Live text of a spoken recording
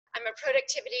I'm a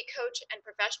productivity coach and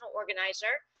professional organizer,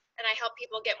 and I help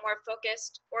people get more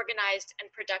focused, organized, and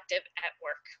productive at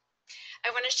work.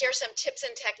 I want to share some tips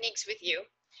and techniques with you,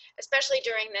 especially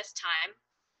during this time.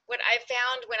 What I've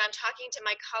found when I'm talking to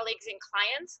my colleagues and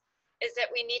clients is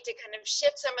that we need to kind of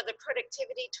shift some of the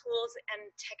productivity tools and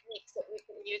techniques that we've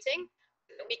been using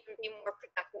so that we can be more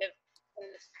productive in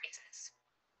this crisis.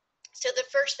 So the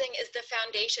first thing is the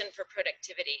foundation for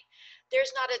productivity.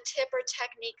 There's not a tip or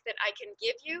technique that I can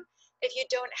give you if you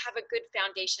don't have a good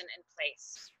foundation in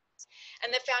place. And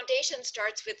the foundation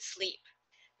starts with sleep,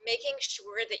 making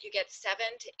sure that you get 7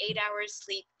 to 8 hours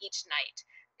sleep each night.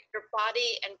 Your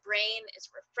body and brain is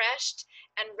refreshed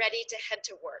and ready to head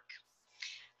to work.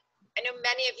 I know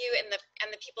many of you and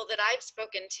the people that I've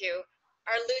spoken to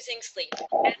are losing sleep,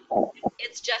 and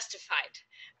it's justified.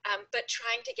 But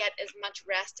trying to get as much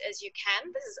rest as you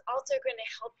can. This is also going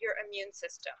to help your immune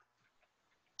system.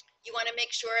 You want to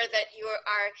make sure that you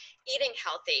are eating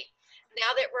healthy.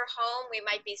 Now that we're home, we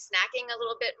might be snacking a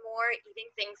little bit more,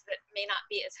 eating things that may not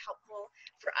be as helpful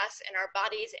for us and our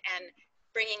bodies and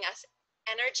bringing us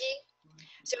energy.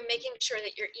 So making sure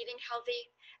that you're eating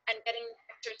healthy and getting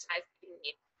exercise that you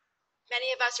need.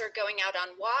 Many of us are going out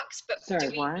on walks, but do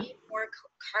we need more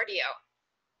cardio?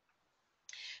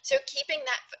 So keeping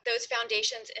those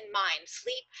foundations in mind,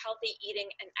 sleep, healthy eating,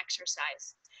 and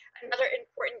exercise. Another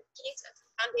important piece of the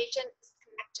foundation is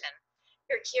connection.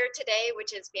 You're here today,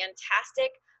 which is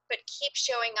fantastic, but keep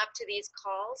showing up to these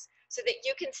calls so that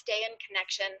you can stay in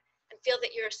connection and feel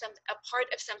that you're a part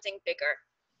of something bigger.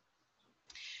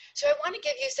 So I want to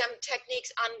give you some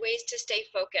techniques on ways to stay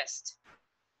focused.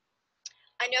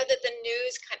 I know that the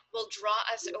news will draw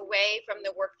us away from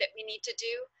the work that we need to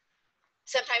do.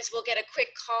 Sometimes we'll get a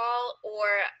quick call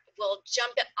or we'll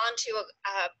jump onto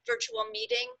a virtual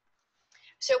meeting.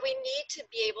 So we need to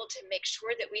be able to make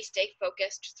sure that we stay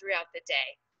focused throughout the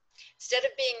day. Instead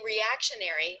of being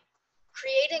reactionary,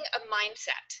 creating a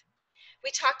mindset.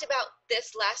 We talked about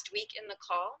this last week in the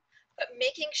call, but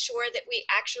making sure that we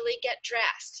actually get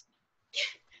dressed,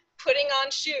 putting on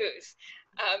shoes,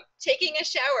 taking a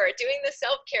shower, doing the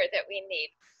self-care that we need,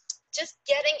 just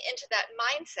getting into that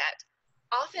mindset.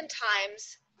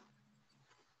 Oftentimes,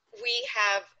 we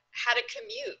have had a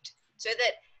commute, so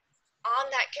that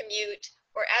on that commute,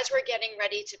 or as we're getting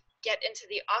ready to get into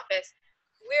the office,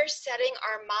 we're setting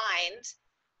our mind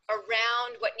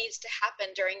around what needs to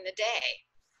happen during the day.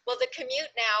 Well, the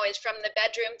commute now is from the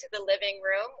bedroom to the living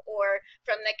room, or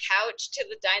from the couch to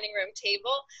the dining room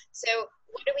table. So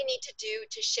what do we need to do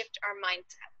to shift our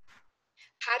mindset?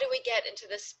 How do we get into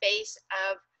the space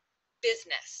of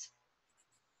business?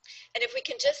 And if we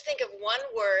can just think of one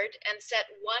word and set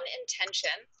one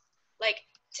intention, like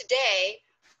today,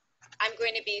 I'm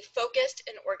going to be focused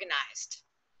and organized.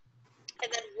 And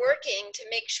then working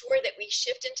to make sure that we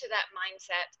shift into that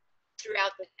mindset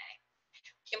throughout the day.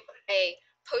 We can put a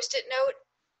Post-it note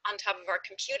on top of our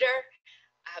computer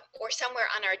or somewhere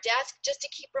on our desk just to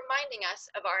keep reminding us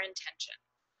of our intention.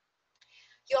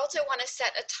 You also want to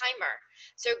set a timer.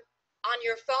 So on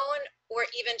your phone, or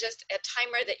even just a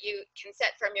timer that you can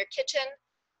set from your kitchen,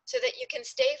 so that you can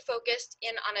stay focused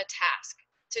in on a task.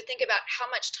 So think about how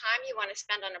much time you want to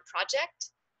spend on a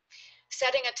project,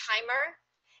 setting a timer,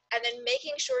 and then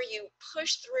making sure you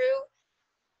push through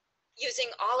using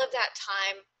all of that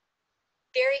time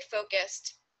very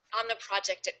focused on the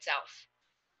project itself.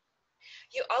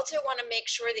 You also want to make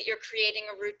sure that you're creating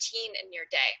a routine in your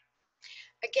day.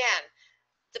 Again,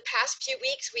 the past few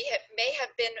weeks may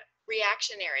have been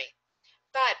reactionary,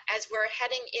 but as we're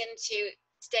heading into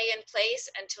stay in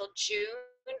place until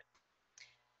June,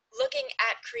 looking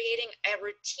at creating a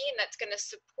routine that's going to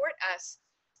support us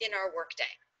in our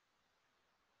workday.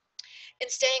 In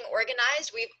staying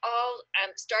organized, we've all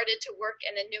started to work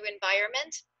in a new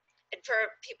environment. And for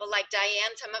people like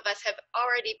Diane, some of us have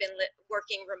already been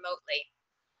working remotely.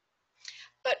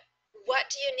 But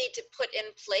what do you need to put in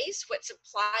place? What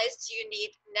supplies do you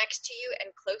need next to you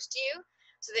and close to you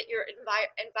so that your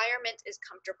environment is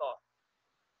comfortable?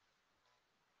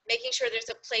 Making sure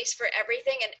there's a place for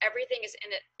everything and everything is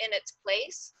in its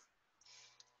place.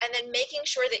 And then making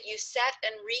sure that you set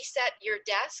and reset your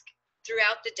desk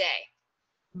throughout the day.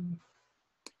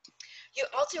 You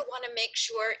also want to make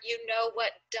sure you know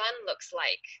what done looks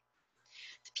like.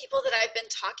 The people that I've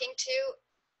been talking to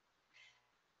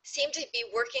seem to be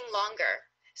working longer.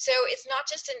 So it's not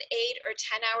just an 8 or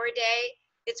 10-hour day,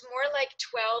 it's more like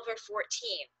 12 or 14.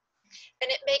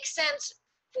 And it makes sense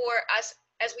for us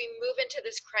as we move into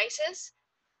this crisis,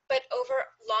 but over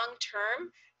long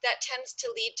term, that tends to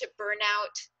lead to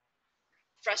burnout,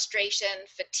 frustration,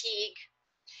 fatigue.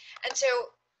 And so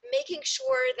making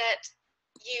sure that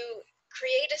you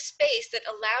create a space that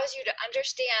allows you to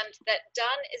understand that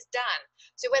done is done.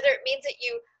 So whether it means that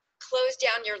you close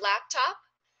down your laptop,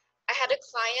 I had a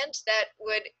client that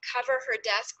would cover her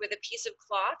desk with a piece of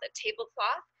cloth, a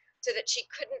tablecloth, so that she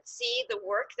couldn't see the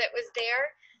work that was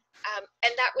there.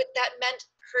 And that meant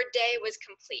her day was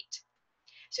complete.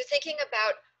 So thinking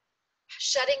about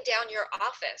shutting down your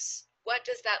office, what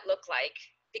does that look like?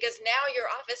 Because now your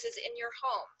office is in your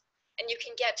home and you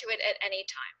can get to it at any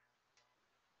time.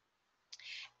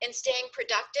 In staying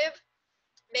productive,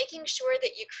 making sure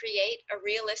that you create a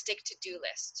realistic to-do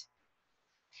list.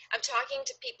 I'm talking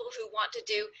to people who want to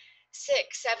do 6,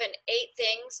 7, 8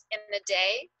 things in a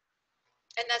day,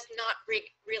 and that's not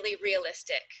really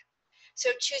realistic.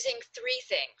 So choosing 3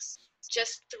 things,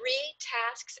 just 3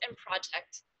 tasks and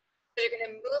projects that are going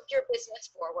to move your business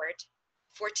forward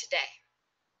for today,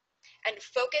 and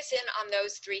focus in on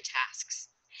those 3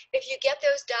 tasks. If you get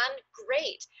those done,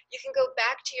 great. You can go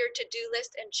back to your to-do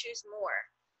list and choose more.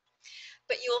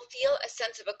 But you will feel a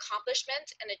sense of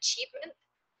accomplishment and achievement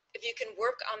if you can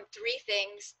work on 3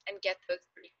 things and get those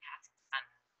 3 tasks done.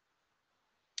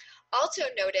 Also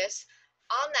notice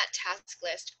on that task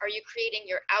list, are you creating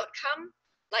your outcome?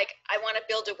 Like, I want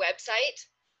to build a website,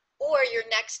 or your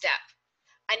next step,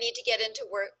 I need to get into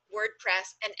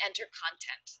WordPress and enter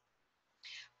content.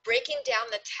 Breaking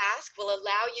down the task will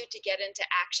allow you to get into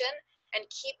action and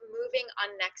keep moving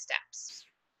on next steps.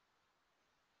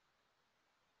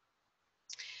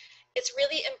 It's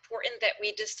really important that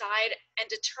we decide and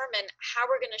determine how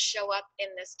we're going to show up in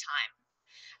this time.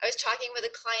 I was talking with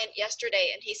a client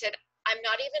yesterday and he said, I'm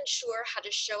not even sure how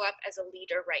to show up as a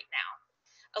leader right now.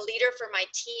 A leader for my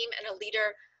team and a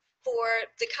leader for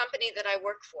the company that I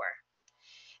work for.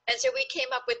 And so we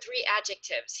came up with 3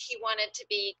 adjectives. He wanted to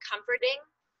be comforting,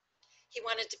 he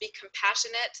wanted to be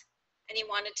compassionate, and he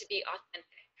wanted to be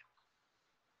authentic.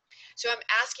 So I'm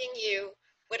asking you,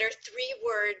 what are 3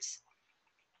 words,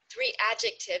 3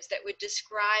 adjectives that would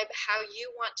describe how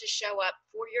you want to show up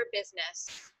for your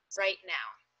business right now?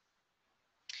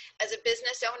 As a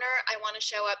business owner, I want to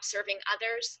show up serving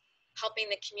others,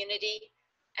 helping the community,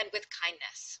 and with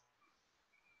kindness.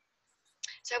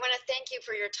 So I want to thank you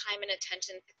for your time and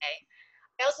attention today.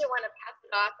 I also want to pass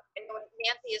it off. I know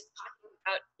Nancy is talking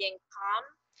about being calm.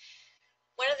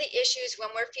 One of the issues when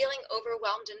we're feeling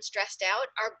overwhelmed and stressed out,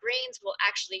 our brains will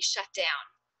actually shut down.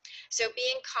 So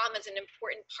being calm is an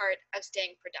important part of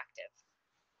staying productive.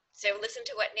 So listen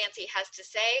to what Nancy has to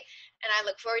say, and I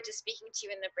look forward to speaking to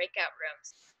you in the breakout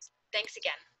rooms. Thanks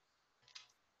again.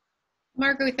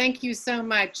 Margot, thank you so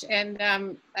much. And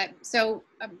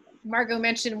Margot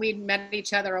mentioned we'd met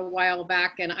each other a while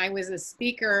back, and I was a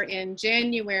speaker in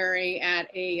January at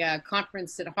a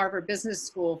conference at Harvard Business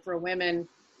School for women.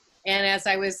 And as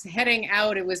I was heading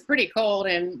out, it was pretty cold,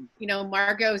 and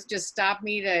Margot just stopped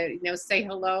me to say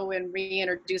hello and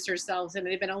reintroduce herself. And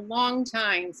it had been a long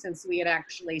time since we had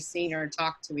actually seen or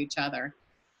talked to each other.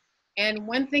 And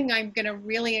one thing I'm going to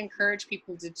really encourage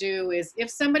people to do is, if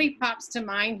somebody pops to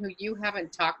mind who you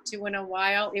haven't talked to in a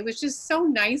while, it was just so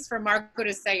nice for Margot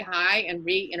to say hi and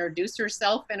reintroduce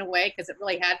herself in a way, because it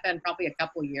really had been probably a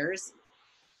couple years.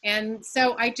 And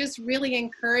so I just really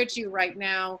encourage you right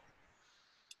now,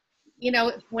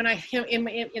 when I, in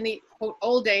the quote,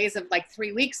 old days of like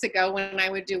 3 weeks ago, when I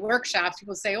would do workshops,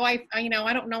 people say, oh, I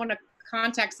don't know when to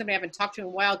contact somebody I haven't talked to in a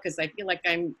while because I feel like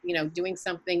I'm, doing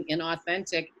something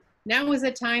inauthentic. Now is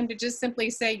the time to just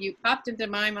simply say, you popped into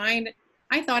my mind.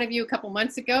 I thought of you a couple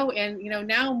months ago, and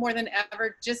now more than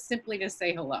ever, just simply to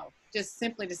say hello. Just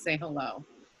simply to say hello.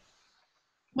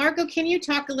 Margot, can you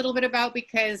talk a little bit about,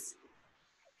 because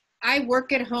I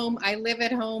work at home, I live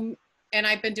at home, and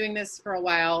I've been doing this for a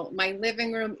while. My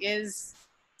living room is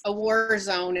a war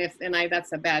zone,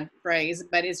 that's a bad phrase,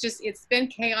 but it's been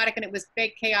chaotic, and it was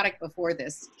big chaotic before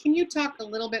this. Can you talk a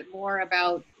little bit more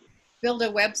about build a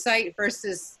website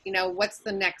versus, what's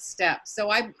the next step? So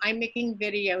I'm making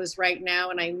videos right now,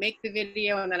 and I make the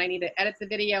video, and then I need to edit the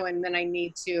video, and then I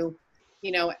need to,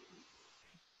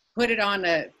 put it on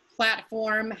a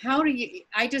platform.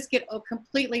 I just get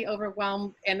completely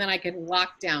overwhelmed, and then I can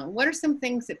lock down. What are some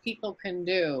things that people can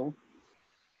do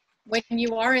when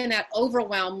you are in that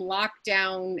overwhelm,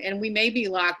 lockdown, and we may be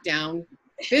locked down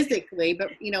physically, but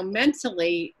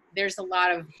mentally, there's a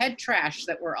lot of head trash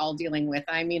that we're all dealing with.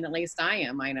 I mean, at least I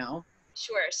am, I know.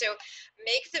 Sure. So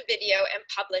make the video and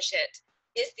publish it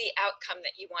is the outcome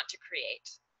that you want to create.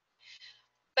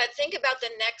 But think about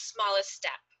the next smallest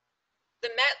step.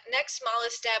 The next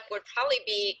smallest step would probably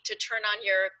be to turn on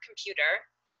your computer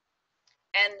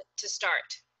and to start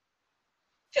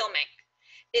filming.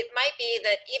 It might be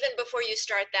that even before you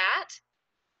start that,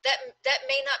 that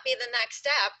may not be the next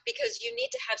step because you need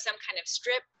to have some kind of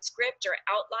script or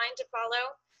outline to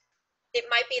follow. It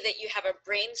might be that you have a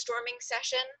brainstorming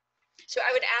session. So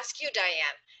I would ask you,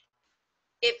 Diane,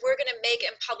 if we're going to make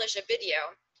and publish a video,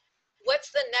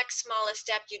 what's the next smallest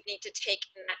step you'd need to take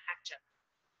in that action?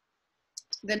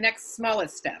 The next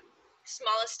smallest step.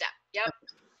 Smallest step, yep.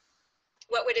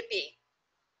 What would it be?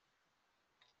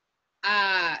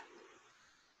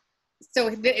 So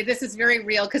this is very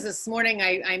real because this morning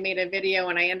I made a video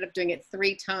and I ended up doing it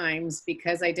 3 times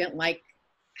because I didn't like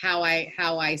how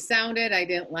I sounded. I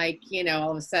didn't like, you know,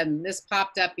 all of a sudden this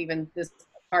popped up, even this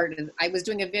part. I was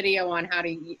doing a video on how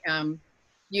to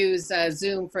use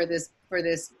Zoom for this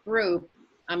group.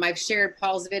 I've shared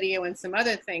Paul's video and some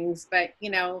other things, but you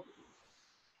know,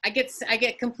 I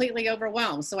get completely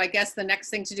overwhelmed. So I guess the next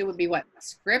thing to do would be what?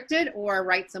 Scripted or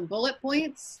write some bullet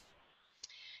points?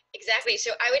 Exactly.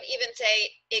 So I would even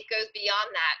say it goes beyond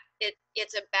that.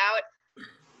 It's about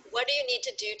what do you need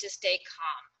to do to stay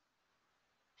calm?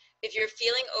 If you're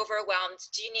feeling overwhelmed,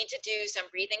 do you need to do some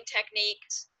breathing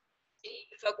techniques? Do you need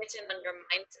to focus in on your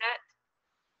mindset?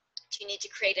 Do you need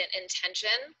to create an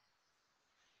intention?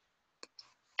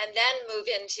 And then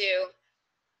move into,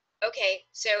 okay,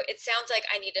 so it sounds like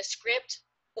I need a script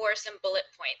or some bullet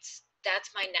points.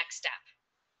 That's my next step,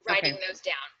 writing those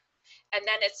down. And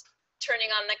then it's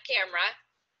turning on the camera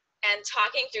and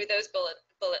talking through those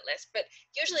bullet lists. But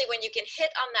usually when you can hit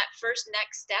on that first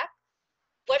next step,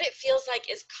 what it feels like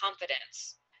is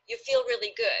confidence. You feel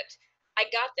really good. I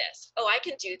got this. Oh, I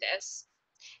can do this.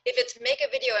 If it's make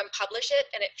a video and publish it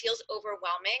and it feels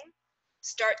overwhelming,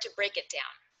 start to break it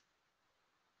down.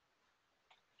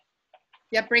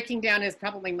 Yeah, breaking down is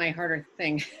probably my harder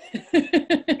thing.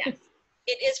 Yes,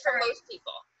 it is for most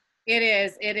people. It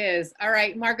is, it is. All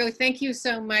right, Margot, thank you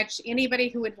so much. Anybody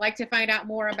who would like to find out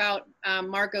more about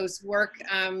Margot's work,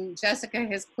 Jessica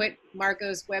has put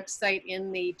Margot's website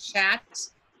in the chat.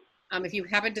 If you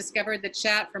haven't discovered the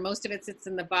chat, for most of it sits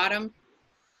in the bottom.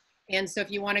 And so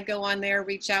if you want to go on there,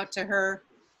 reach out to her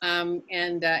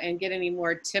and get any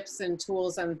more tips and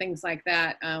tools on things like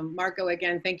that. Margot,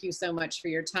 again, thank you so much for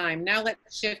your time. Now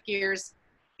let's shift gears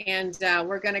and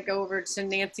we're going to go over to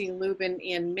Nancy Lubin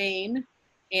in Maine.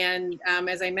 And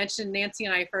as I mentioned, Nancy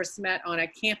and I first met on a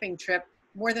camping trip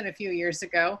more than a few years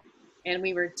ago, and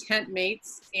we were tent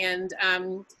mates. And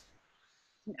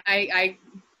I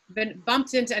been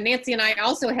bumped into, Nancy and I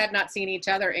also had not seen each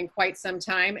other in quite some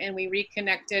time, and we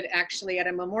reconnected actually at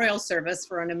a memorial service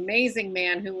for an amazing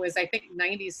man who was, I think,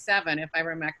 97, if I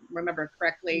remember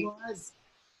correctly. He was.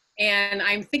 And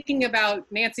I'm thinking about,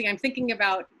 Nancy, I'm thinking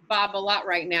about Bob a lot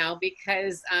right now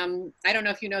because I don't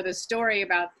know if you know the story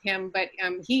about him, but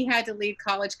he had to leave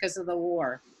college because of the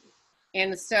war.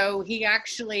 And so he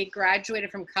actually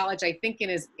graduated from college, I think in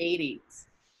his 80s.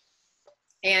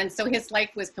 And so his life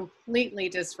was completely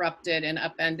disrupted and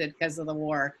upended because of the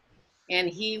war. And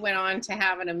he went on to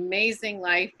have an amazing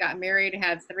life, got married,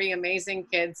 had 3 amazing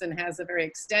kids, and has a very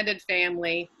extended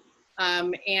family.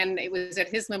 And it was at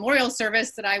his memorial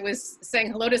service that I was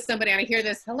saying hello to somebody, and I hear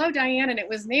this, hello, Diane, and it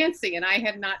was Nancy, and I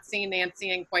had not seen Nancy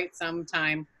in quite some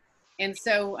time. And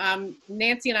so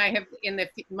Nancy and I have, in the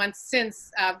months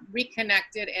since,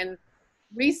 reconnected, and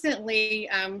recently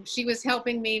she was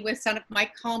helping me with some of my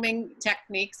calming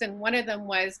techniques, and one of them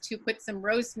was to put some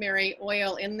rosemary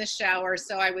oil in the shower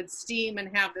so I would steam and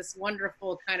have this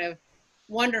wonderful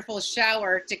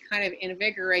shower to kind of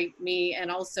invigorate me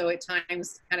and also at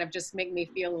times kind of just make me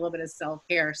feel a little bit of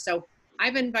self-care. So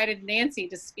I've invited Nancy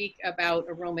to speak about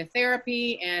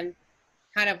aromatherapy and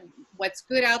kind of what's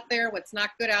good out there, what's not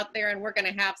good out there, and we're going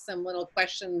to have some little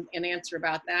question and answer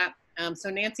about that. So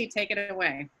Nancy, take it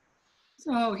away.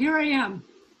 So here I am,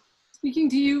 speaking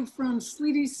to you from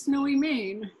sleety, snowy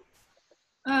Maine.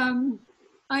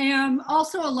 I am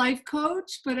also a life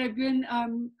coach, but I've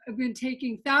been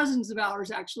taking thousands of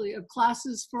hours actually of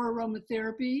classes for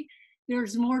aromatherapy.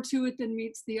 There's more to it than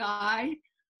meets the eye.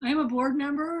 I am a board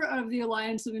member of the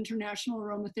Alliance of International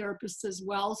Aromatherapists as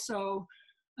well. So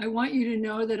I want you to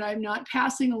know that I'm not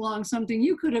passing along something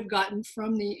you could have gotten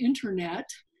from the internet,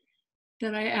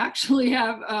 that I actually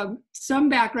have some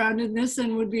background in this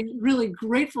and would be really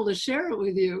grateful to share it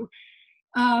with you.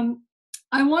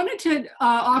 I wanted to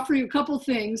offer you a couple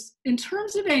things. In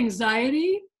terms of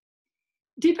anxiety,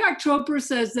 Deepak Chopra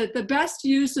says that the best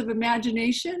use of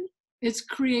imagination is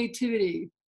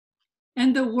creativity,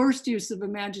 and the worst use of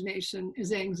imagination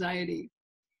is anxiety.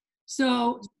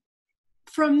 So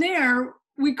from there,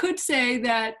 we could say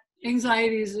that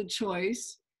anxiety is a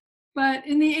choice, but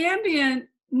in the ambient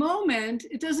moment,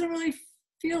 it doesn't really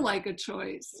feel like a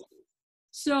choice.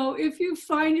 So if you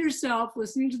find yourself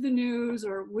listening to the news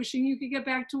or wishing you could get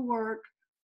back to work,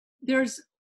 there's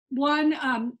one,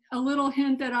 a little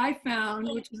hint that I found,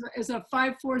 which is a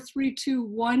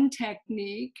 5-4-3-2-1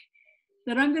 technique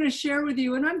that I'm going to share with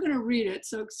you, and I'm going to read it.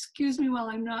 So excuse me while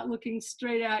I'm not looking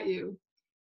straight at you.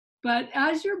 But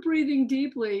as you're breathing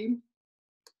deeply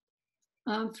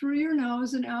through your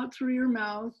nose and out through your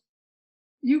mouth,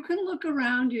 you can look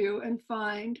around you and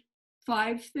find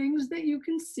 5 things that you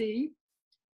can see,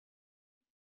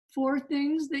 4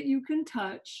 things that you can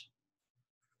touch,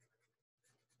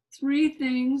 3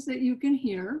 things that you can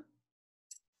hear,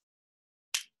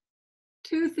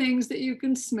 2 things that you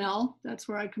can smell, that's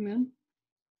where I come in,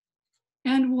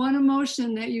 and 1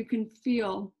 emotion that you can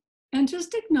feel. And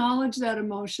just acknowledge that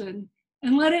emotion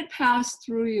and let it pass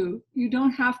through you. You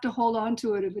don't have to hold on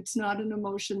to it if it's not an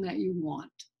emotion that you want.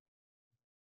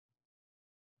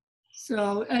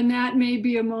 So, and that may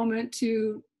be a moment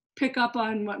to pick up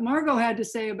on what Margot had to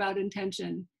say about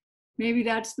intention. Maybe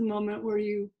that's the moment where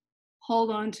you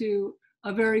hold on to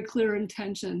a very clear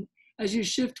intention as you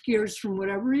shift gears from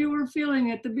whatever you were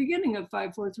feeling at the beginning of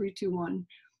 5-4-3-2-1.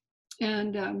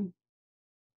 And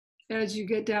as you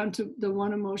get down to the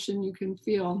 1 emotion you can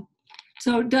feel.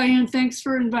 So Diane, thanks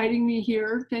for inviting me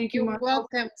here. Thank you, You're Margot.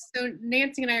 welcome. So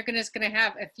Nancy and I are just going to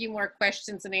have a few more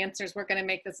questions and answers. We're going to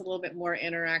make this a little bit more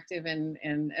interactive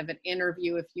and of an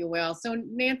interview, if you will. So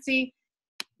Nancy,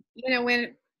 you know,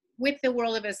 with the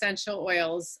world of essential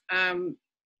oils,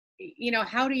 you know,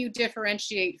 how do you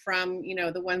differentiate from, you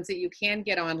know, the ones that you can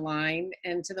get online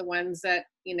and to the ones that,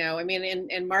 you know, I mean,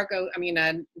 and Margot, I mean,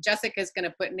 Jessica's going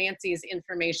to put Nancy's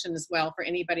information as well for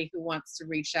anybody who wants to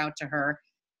reach out to her.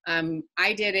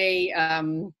 I did a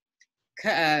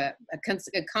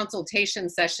consultation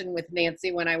session with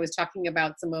Nancy when I was talking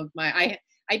about some of my,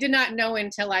 I did not know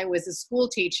until I was a school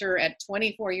teacher at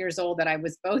 24 years old that I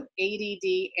was both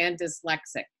ADD and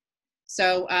dyslexic.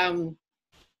 So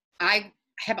I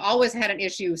have always had an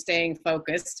issue staying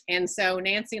focused. And so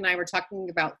Nancy and I were talking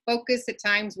about focus at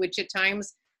times, which at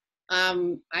times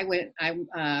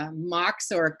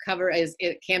mocks or cover as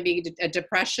it can be a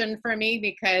depression for me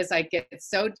because I get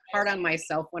so hard on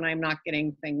myself when I'm not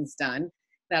getting things done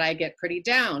that I get pretty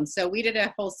down. So we did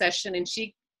a whole session and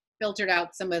she filtered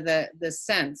out some of the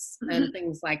scents and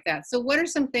things like that. So what are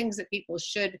some things that people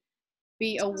should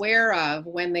be aware of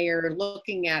when they are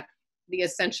looking at the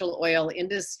essential oil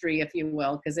industry, if you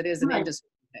will, because it is an industry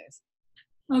these days?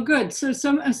 Oh, good. So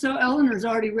Eleanor's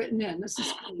already written in. This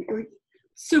is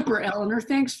super, Eleanor.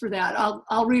 Thanks for that.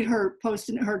 I'll read her post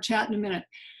in her chat in a minute.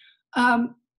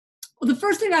 Well, the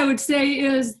first thing I would say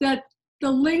is that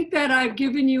the link that I've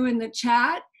given you in the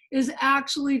chat is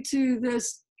actually to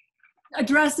this,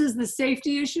 addresses the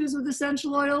safety issues with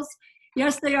essential oils.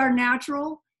 Yes, they are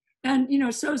natural, and you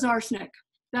know, so is arsenic.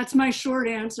 That's my short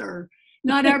answer.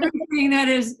 Not everything that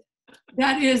is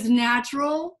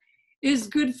natural is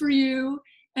good for you.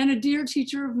 And a dear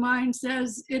teacher of mine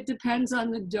says it depends on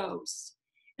the dose.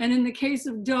 And in the case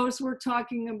of dose, we're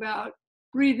talking about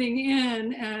breathing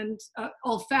in and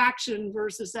olfaction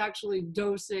versus actually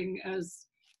dosing as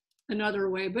another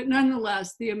way. But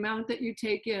nonetheless, the amount that you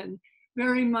take in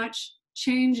very much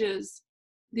changes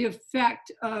the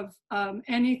effect of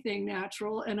anything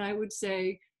natural. And I would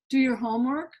say, do your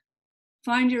homework,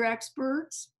 find your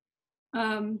experts.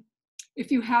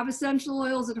 If you have essential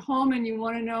oils at home and you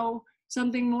want to know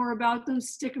something more about them,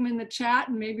 stick them in the chat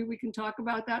and maybe we can talk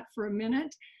about that for a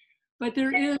minute. But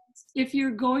there is, if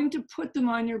you're going to put them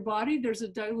on your body, there's a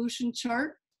dilution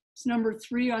chart. It's number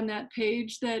 3 on that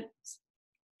page in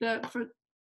that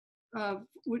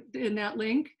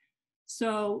link.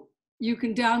 So you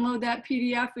can download that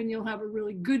PDF and you'll have a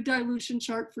really good dilution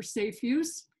chart for safe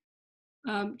use.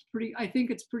 I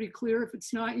think it's pretty clear. If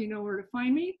it's not, you know where to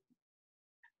find me.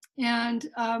 And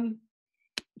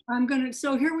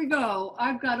so here we go.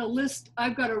 I've got a list,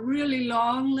 I've got a really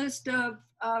long list of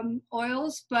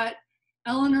oils, but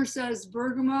Eleanor says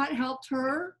bergamot helped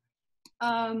her,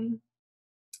 and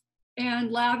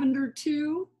lavender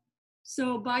too.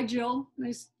 So bye, Jill.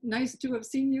 Nice to have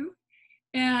seen you.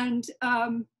 And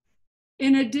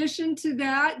in addition to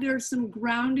that, there's some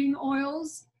grounding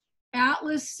oils.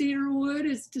 Atlas cedarwood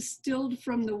is distilled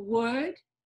from the wood.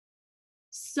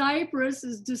 Cypress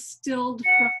is distilled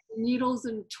from the needles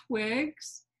and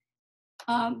twigs.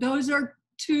 Those are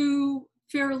 2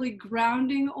 fairly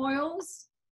grounding oils.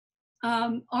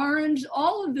 Orange,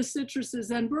 all of the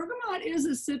citruses, and bergamot is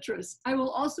a citrus. I will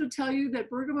also tell you that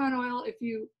bergamot oil, if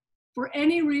you, for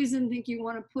any reason, think you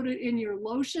want to put it in your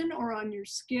lotion or on your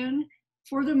skin,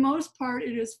 for the most part,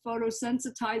 it is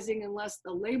photosensitizing unless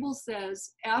the label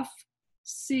says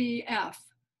FCF.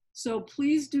 So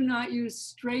please do not use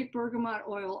straight bergamot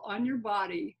oil on your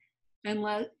body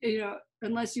unless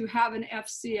you have an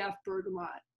FCF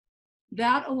bergamot.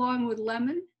 That, along with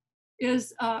lemon,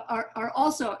 is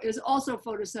also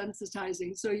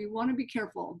photosensitizing. So you want to be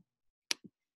careful.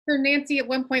 So Nancy, at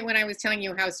one point when I was telling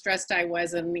you how stressed I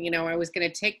was, and I was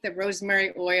going to take the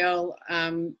rosemary oil,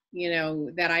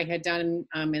 that I had done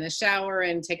in the shower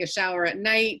and take a shower at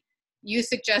night, you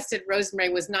suggested rosemary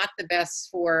was not the best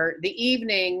for the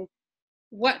evening.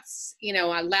 What's,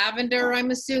 lavender,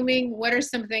 I'm assuming? What are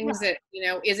some things that,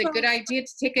 is it a good idea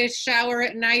to take a shower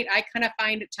at night? I kind of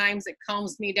find at times it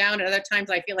calms me down. At other times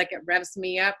I feel like it revs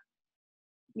me up.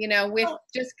 With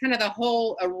just kind of the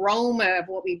whole aroma of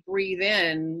what we breathe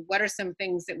in, what are some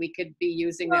things that we could be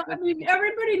using? Well,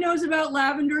 everybody knows about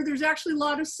lavender. There's actually a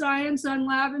lot of science on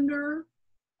lavender.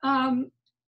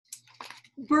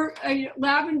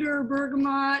 Lavender,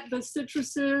 bergamot, the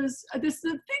citruses. The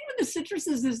thing with the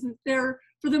citruses is that they're,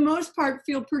 for the most part,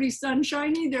 feel pretty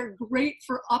sunshiny. They're great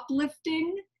for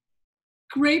uplifting.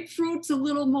 Grapefruit's a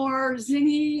little more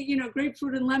zingy.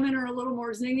 Grapefruit and lemon are a little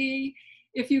more zingy.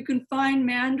 If you can find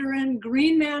mandarin,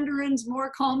 green mandarin's more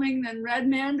calming than red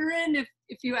mandarin,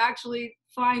 if you actually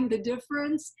find the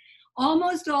difference.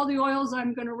 Almost all the oils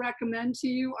I'm going to recommend to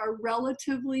you are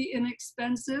relatively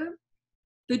inexpensive.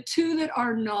 The two that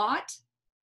are not,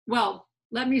 well,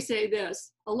 let me say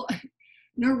this,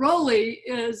 neroli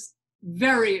is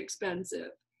very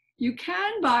expensive. You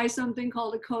can buy something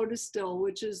called a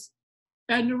Codistil,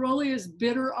 and neroli is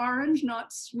bitter orange,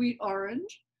 not sweet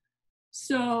orange.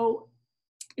 So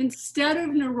instead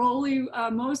of neroli,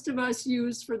 most of us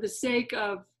use, for the sake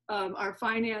of our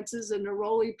finances, a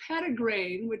neroli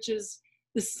petitgrain, which is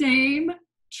the same.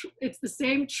 It's the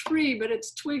same tree, but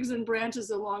it's twigs and branches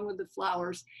along with the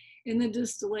flowers in the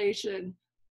distillation.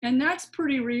 And that's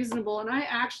pretty reasonable. And I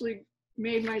actually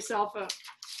made myself a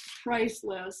price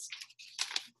list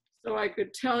so I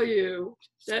could tell you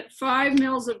that 5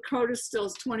 mils of Codistil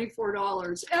is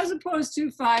 $24, as opposed to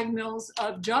 5 mils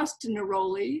of just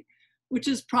neroli, which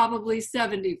is probably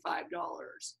 $75.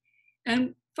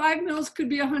 And 5 mils could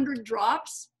be 100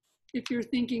 drops, if you're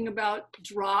thinking about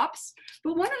drops.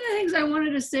 But one of the things I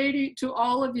wanted to say to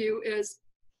all of you is,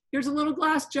 here's a little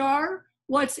glass jar.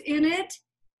 What's in it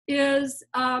is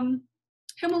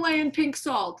Himalayan pink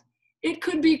salt. It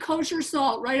could be kosher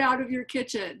salt right out of your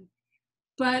kitchen.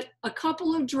 But a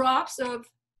couple of drops of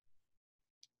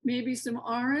maybe some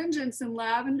orange and some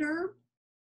lavender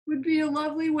would be a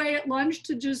lovely way at lunch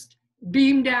to just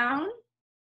beam down,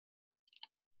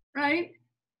 right?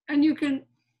 And you can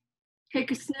take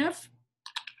a sniff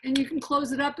and you can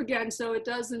close it up again so it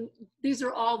doesn't, these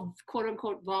are all quote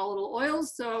unquote volatile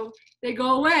oils, so they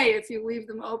go away if you leave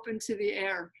them open to the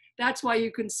air. That's why you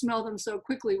can smell them so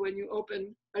quickly when you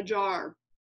open a jar.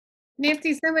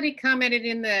 Nancy, somebody commented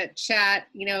in the chat,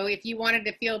 if you wanted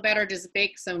to feel better, just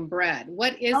bake some bread.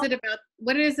 What is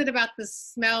it about the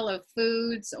smell of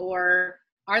foods, or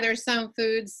are there some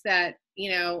foods that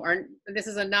are, this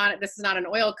is not an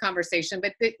oil conversation,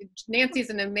 but Nancy's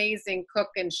an amazing cook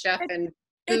and chef and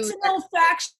food.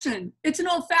 It's an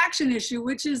olfaction issue,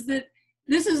 which is that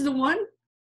this is the one,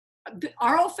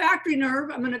 our olfactory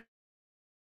nerve,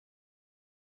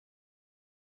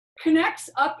 connects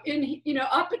up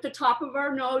at the top of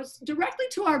our nose directly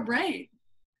to our brain.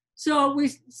 So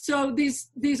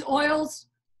these oils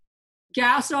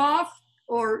gas off,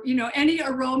 or any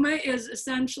aroma is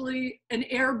essentially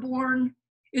airborne.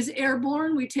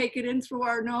 We take it in through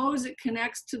our nose, it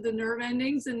connects to the nerve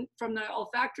endings and from the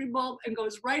olfactory bulb and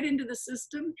goes right into the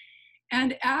system.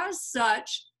 And as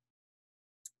such,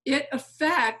 it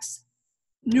affects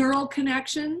neural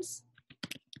connections,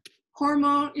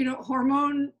 hormone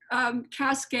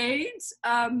cascades.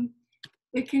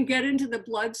 It can get into the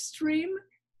bloodstream.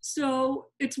 So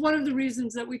it's one of the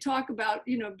reasons that we talk about,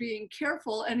 being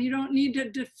careful, and you don't need to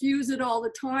diffuse it all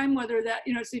the time, whether that,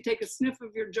 so you take a sniff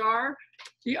of your jar.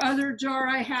 The other jar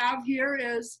I have here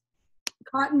is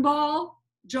cotton ball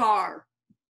jar.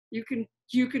 You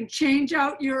can change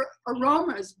out your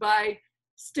aromas by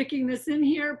sticking this in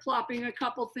here, plopping a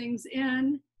couple things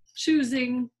in,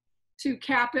 choosing to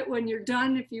cap it when you're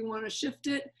done if you want to shift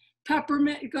it.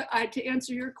 Peppermint, to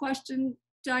answer your question,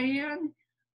 Diane,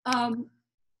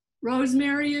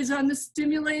 rosemary is on the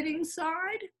stimulating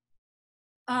side.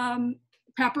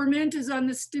 Peppermint is on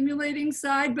the stimulating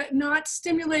side, but not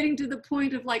stimulating to the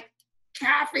point of like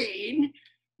caffeine,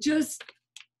 just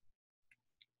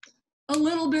a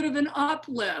little bit of an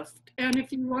uplift. And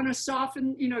if you want to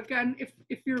soften, again,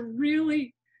 if you're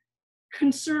really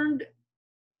concerned,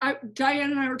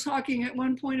 Diane and I were talking at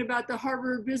one point about the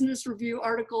Harvard Business Review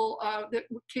article that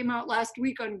came out last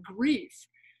week on grief.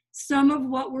 some of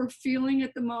what we're feeling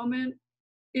at the moment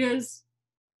is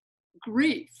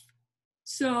grief.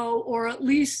 So, or at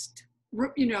least,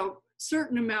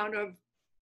 certain amount of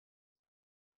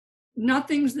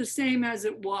nothing's the same as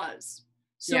it was.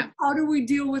 So Yeah. how do we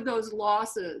deal with those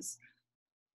losses?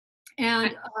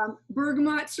 And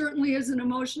bergamot certainly is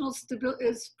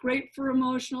is great for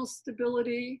emotional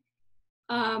stability.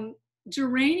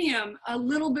 Geranium, a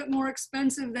little bit more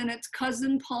expensive than its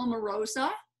cousin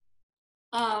palmarosa.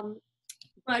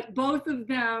 But both of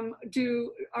them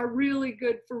are really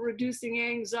good for reducing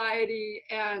anxiety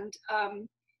and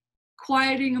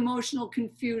quieting emotional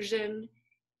confusion.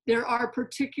 There are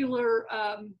particular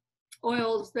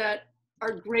oils that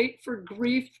are great for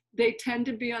grief. They tend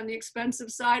to be on the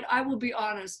expensive side. I will be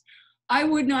honest, I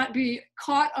would not be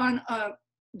caught on a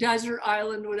desert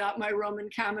island without my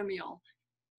Roman chamomile.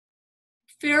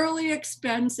 Fairly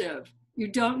expensive. You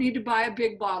don't need to buy a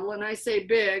big bottle, and I say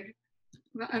big.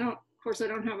 Of course, I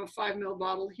don't have a 5 ml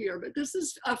bottle here, but this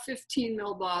is a 15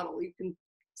 ml bottle. You can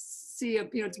see,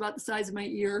 it's about the size of my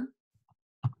ear.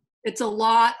 It's a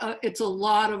lot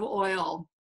of oil.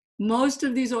 Most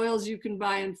of these oils you can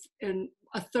buy in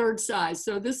a third size.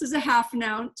 So this is a 1/2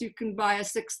 ounce. You can buy a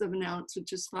 1/6 of an ounce,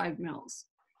 which is 5 mils.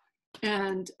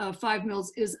 And 5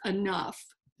 mils is enough.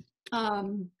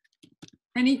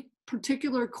 Any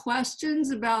particular questions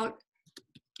about?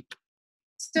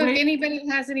 So if anybody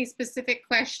has any specific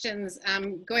questions,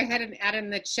 go ahead and add in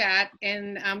the chat.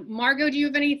 And Margot, do you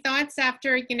have any thoughts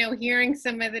after, hearing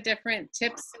some of the different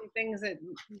tips and things that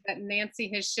Nancy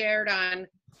has shared on,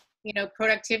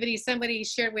 productivity? Somebody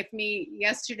shared with me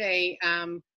yesterday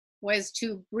was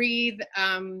to breathe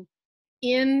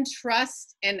in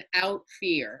trust and out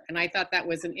fear. And I thought that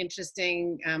was an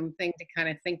interesting thing to kind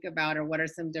of think about, or what are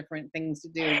some different things to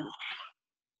do.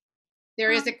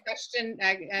 There is a question,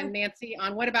 Nancy,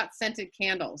 on what about scented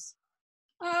candles?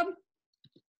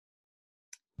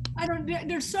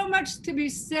 There's so much to be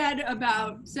said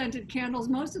about scented candles.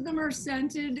 Most of them are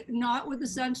scented not with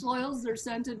essential oils. They're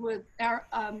scented with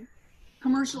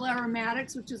commercial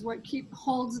aromatics, which is what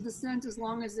holds the scent as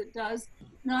long as it does.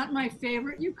 Not my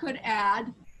favorite. You could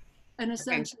add an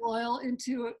essential oil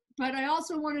into it. But I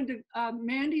also wanted to,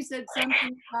 Mandy said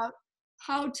something about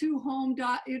how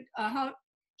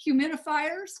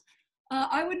humidifiers.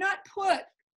 I would not put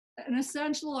an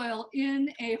essential oil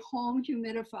in a home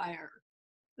humidifier.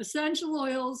 Essential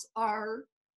oils are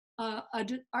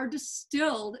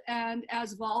distilled, and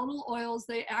as volatile oils,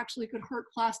 they actually could hurt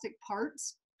plastic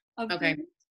parts of things.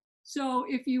 So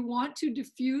if you want to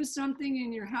diffuse something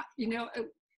in your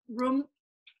room,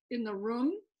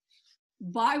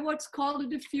 buy what's called a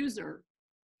diffuser.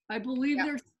 I believe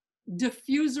there's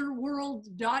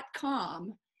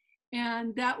diffuserworld.com.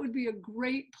 And that would be a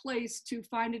great place to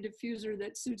find a diffuser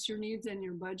that suits your needs and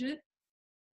your budget.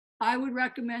 I would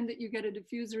recommend that you get a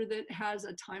diffuser that has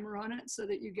a timer on it, so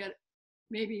that you get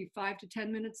maybe 5 to 10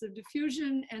 minutes of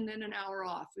diffusion and then an hour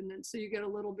off. And then so you get a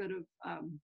little bit of.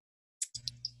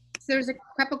 So there's a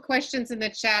couple questions in the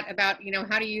chat about,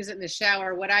 how to use it in the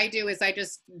shower. What I do is I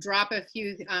just drop a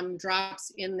few drops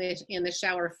in the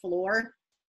shower floor.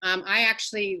 When I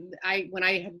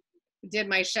did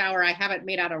my shower, I have it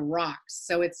made out of rocks.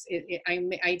 So I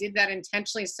did that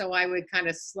intentionally so I would kind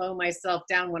of slow myself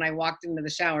down when I walked into the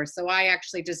shower. So I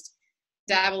actually just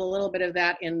dabble a little bit of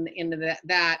that into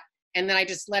that, and then I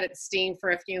just let it steam for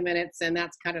a few minutes, and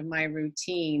that's kind of my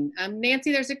routine.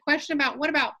 Nancy, there's a question about, what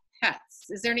about pets?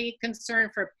 Is there any concern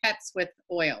for pets with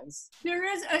oils? There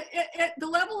is, at the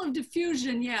level of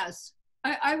diffusion, yes.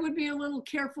 I would be a little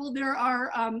careful. There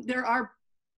are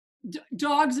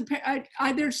dogs.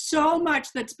 There's so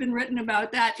much that's been written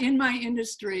about that in my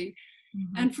industry.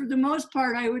 Mm-hmm. And for the most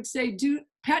part, I would say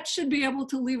pets should be able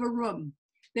to leave a room.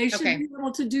 They should be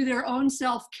able to do their own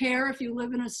self-care. If you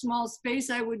live in a small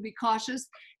space, I would be cautious.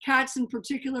 Cats in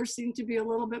particular seem to be a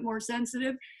little bit more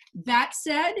sensitive. That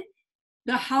said,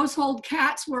 the household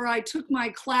cats where I took my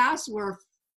class were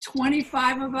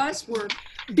 25 of us were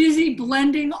busy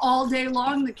blending all day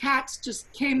long. The cats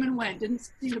just came and went,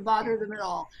 didn't seem to bother them at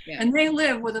all. Yeah. And they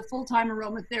live with a full-time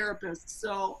aromatherapist.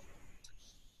 So,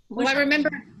 well, I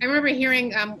remember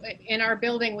hearing in our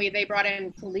building they brought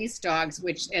in police dogs,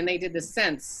 and they did the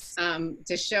scents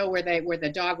to show where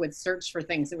the dog would search for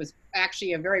things. It was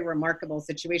actually a very remarkable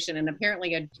situation. And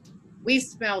apparently, we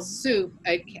smell soup.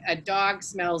 A dog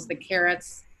smells the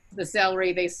carrots, the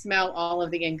celery. They smell all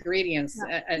of the ingredients.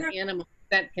 An animal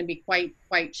that can be quite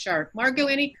sharp. Margot,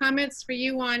 any comments for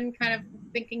you on kind of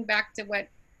thinking back to what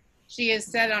she has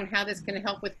said on how this can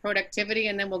help with productivity,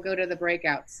 and then we'll go to the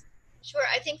breakouts. Sure.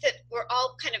 I think that we're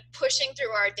all kind of pushing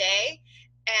through our day,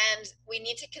 and we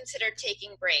need to consider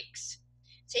taking breaks.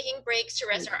 taking breaks to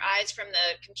rest our eyes from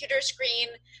the computer screen,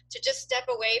 to just step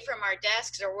away from our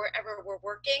desks or wherever we're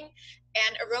working.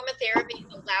 And aromatherapy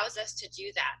allows us to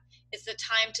do that. It's the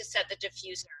time to set the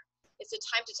diffuser. It's the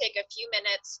time to take a few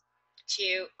minutes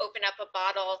to open up a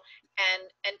bottle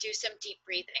and do some deep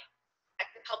breathing. That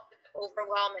can help with the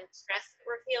overwhelm and stress that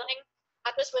we're feeling,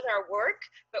 not just with our work,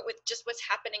 but with just what's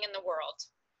happening in the world.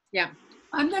 Yeah.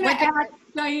 I'm going to add,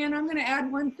 Diane, I'm going to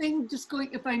add one thing, just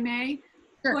going, if I may,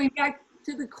 Sure. going back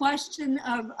to the question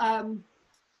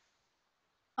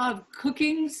of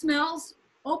cooking smells.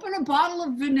 Open a bottle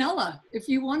of vanilla. If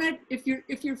you want to,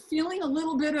 if you're feeling a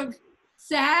little bit of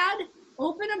sad,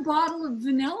 open a bottle of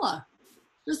vanilla.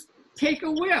 Just take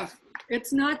a whiff.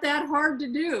 It's not that hard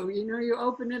to do. You know, you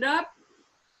open it up,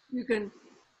 you can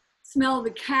smell the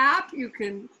cap, you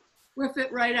can whiff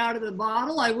it right out of the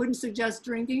bottle. I wouldn't suggest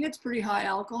drinking, it's pretty high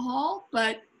alcohol,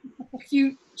 but if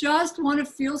you just want to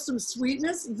feel some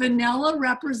sweetness, vanilla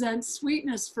represents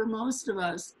sweetness for most of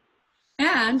us.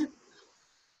 And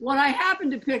what I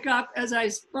happened to pick up as I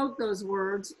spoke those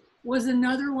words was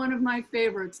another one of my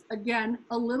favorites. Again,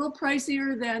 a little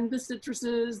pricier than the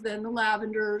citruses, than the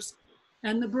lavenders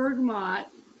and the bergamot,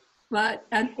 but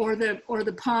or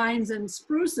the pines and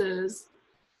spruces.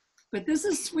 But this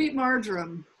is sweet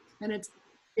marjoram, and it's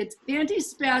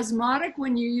antispasmodic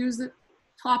when you use it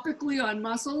topically on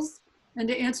muscles. And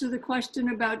to answer the question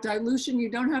about dilution,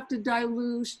 you don't have to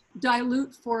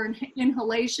dilute for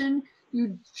inhalation.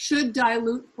 You should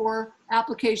dilute for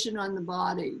application on the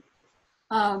body.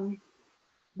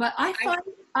 But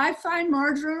I find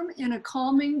marjoram in a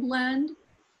calming blend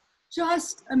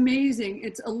just amazing.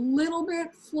 It's a little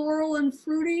bit floral and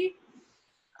fruity,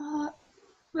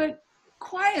 but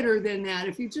quieter than that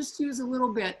if you just use a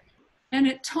little bit. And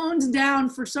it tones down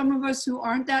for some of us who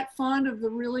aren't that fond of the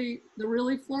really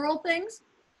floral things.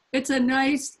 It's a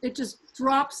nice, it just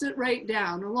drops it right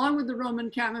down, along with the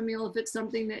Roman chamomile if it's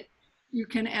something that you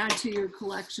can add to your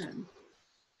collection.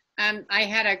 I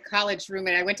had a college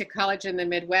roommate. I went to college in the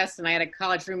Midwest, and I had a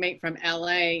college roommate from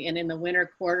LA, and in the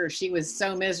winter quarter, she was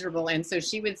so miserable. And so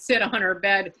she would sit on her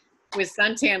bed with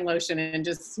suntan lotion and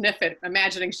just sniff it,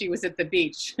 imagining she was at the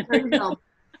beach. There you go.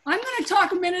 I'm going to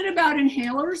talk a minute about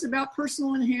inhalers, about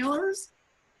personal inhalers.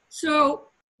 So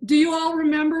do you all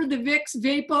remember the Vicks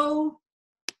Vapo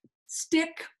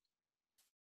stick?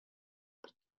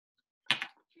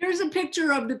 Here's a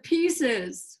picture of the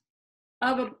pieces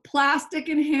of a plastic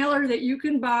inhaler that you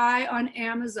can buy on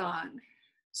Amazon.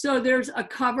 So there's a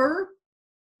cover,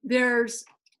 there's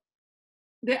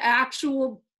the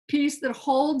actual piece that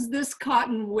holds this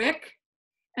cotton wick,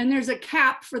 and there's a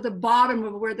cap for the bottom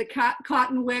of where the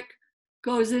cotton wick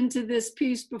goes into this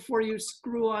piece before you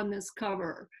screw on this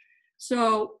cover.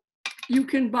 So you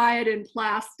can buy it in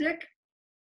plastic.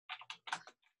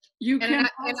 You can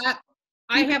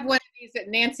I have one of these that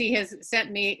Nancy has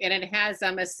sent me, and it has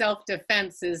a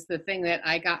self-defense is the thing that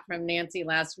I got from Nancy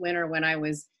last winter when I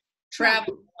was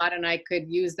traveling a lot, and I could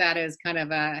use that as kind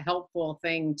of a helpful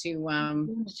thing to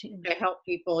help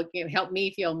people, help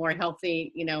me feel more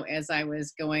healthy, you know, as I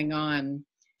was going on.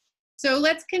 So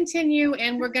let's continue,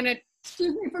 and we're going to.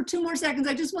 Excuse me for 2 more seconds.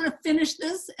 I just want to finish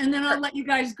this, and then I'll let you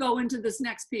guys go into this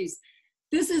next piece.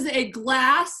 This is a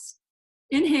glass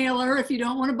inhaler. If you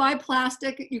don't want to buy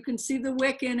plastic, you can see the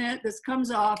wick in it. This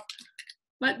comes off,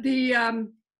 but the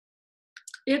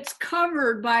it's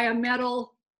covered by a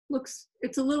metal.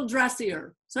 It's a little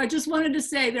dressier. So I just wanted to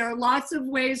say there are lots of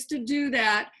ways to do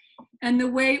that, and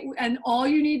all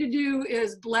you need to do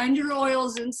is blend your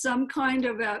oils in some kind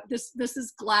of this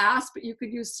is glass, but you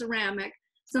could use ceramic,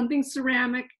 something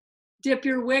ceramic. Dip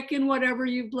your wick in whatever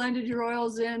you've blended your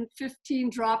oils in. 15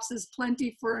 drops is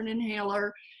plenty for an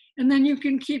inhaler. And then you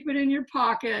can keep it in your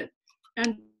pocket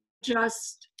and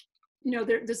just, you know,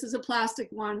 this is a plastic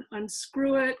one,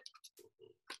 unscrew it,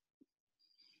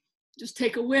 just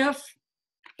take a whiff,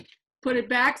 put it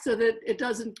back so that it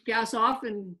doesn't gas off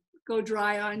and go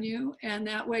dry on you. And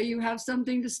that way you have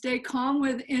something to stay calm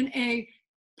with in a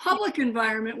public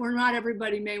environment where not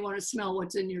everybody may want to smell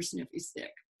what's in your sniffy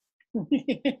stick.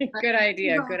 Good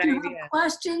idea, good idea. If you have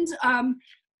questions,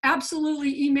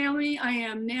 absolutely email me. I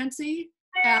am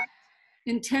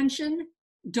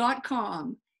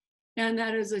Nancy@intention.com, and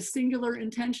that is a singular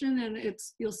intention, and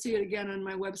you'll see it again on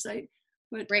my website.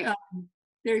 But great.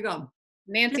 There you go.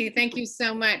 Nancy, thank you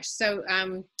so much. So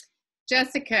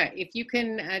Jessica, if you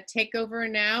can take over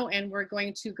now, and we're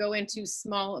going to go into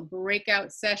small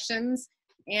breakout sessions.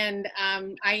 And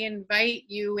I invite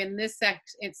you in this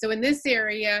section. So in this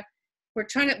area, we're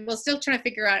still trying to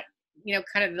figure out, you know,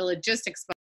 kind of the logistics